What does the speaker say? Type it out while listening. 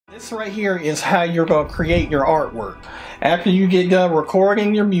This right here is how you're going to create your artwork. After you get done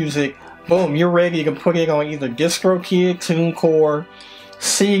recording your music, boom, you're ready to put it on either DistroKid, TuneCore,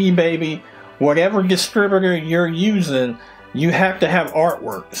 CD Baby, whatever distributor you're using. You have to have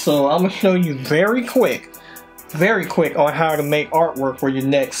artwork. So I'm going to show you very quick on how to make artwork for your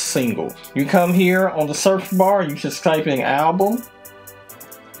next single. You come here on the search bar, you just type in album,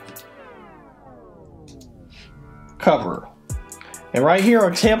 cover. And right here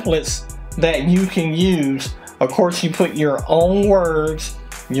are templates that you can use. Of course, you put your own words,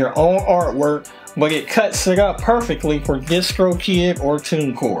 your own artwork, but it cuts it up perfectly for DistroKid or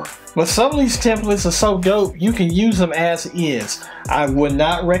TuneCore. But some of these templates are so dope, you can use them as is. I would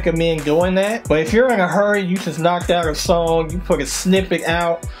not recommend doing that. But if you're in a hurry, you just knocked out a song, you put a snippet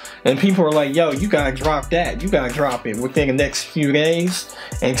out, and people are like, yo, you gotta drop that. You gotta drop it within the next few days,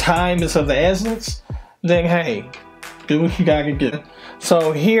 and time is of the essence, then hey, do what you gotta do.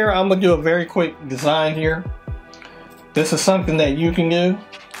 So here, I'm gonna do a very quick design here. This is something that you can do.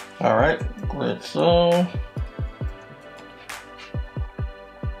 All right, great. So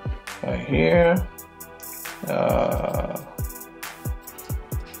right here,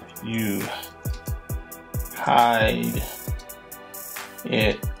 you hide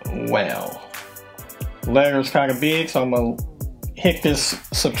it well. Letter's kind of big, so I'm gonna hit this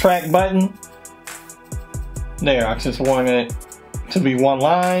subtract button. There, I just want it to be one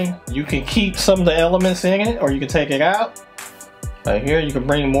line. You can keep some of the elements in it, or you can take it out. Right here, you can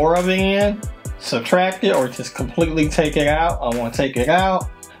bring more of it in, subtract it, or just completely take it out. I want to take it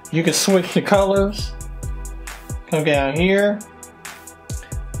out. You can switch the colors. Come down here,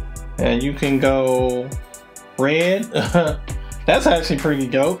 and you can go red. That's actually pretty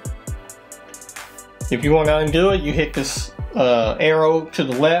dope. If you want to undo it, you hit this arrow to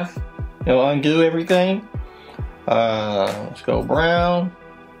the left. It'll undo everything. Let's go brown.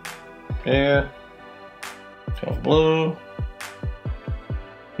 There. Let's go blue.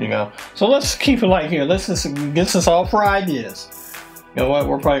 You know. So let's keep it like here. Let's just this is all for ideas. You know what?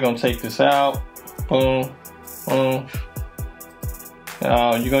 We're probably gonna take this out. Boom. Boom.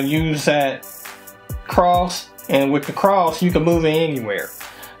 You're gonna use that cross, and with the cross, you can move it anywhere.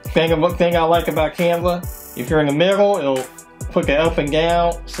 Thing I like about Canva, if you're in the middle, it'll put it up and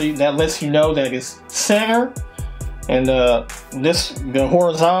down. See, that lets you know that it's center. And the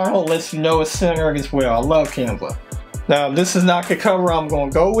horizontal lets you know it's centered as well. I love Canva. Now, this is not the cover I'm going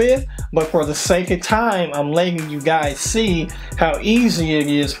to go with, but for the sake of time, I'm letting you guys see how easy it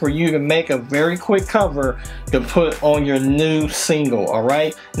is for you to make a very quick cover to put on your new single,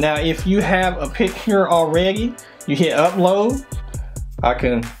 alright? Now, if you have a picture already, you hit upload. I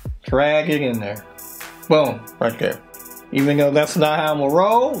can drag it in there. Boom, right there. Even though that's not how I'm going to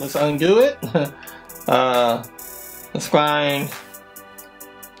roll, let's undo it. Let's find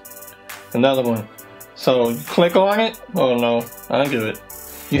another one. So you click on it. Oh no, undo it.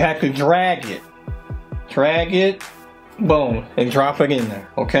 You have to drag it. Drag it, boom, and drop it in there,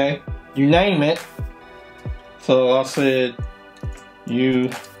 okay? You name it. So I said, you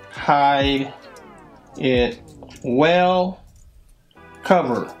hide it well,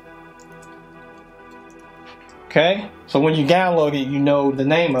 cover. Okay, so when you download it, you know the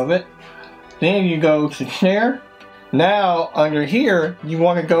name of it. Then you go to share. Now, under here, you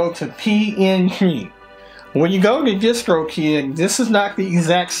want to go to PNG. When you go to DistroKid, this is not the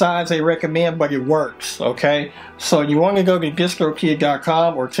exact size they recommend, but it works, okay? So you want to go to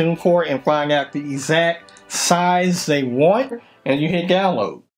distrokid.com or TuneCore and find out the exact size they want, and you hit download.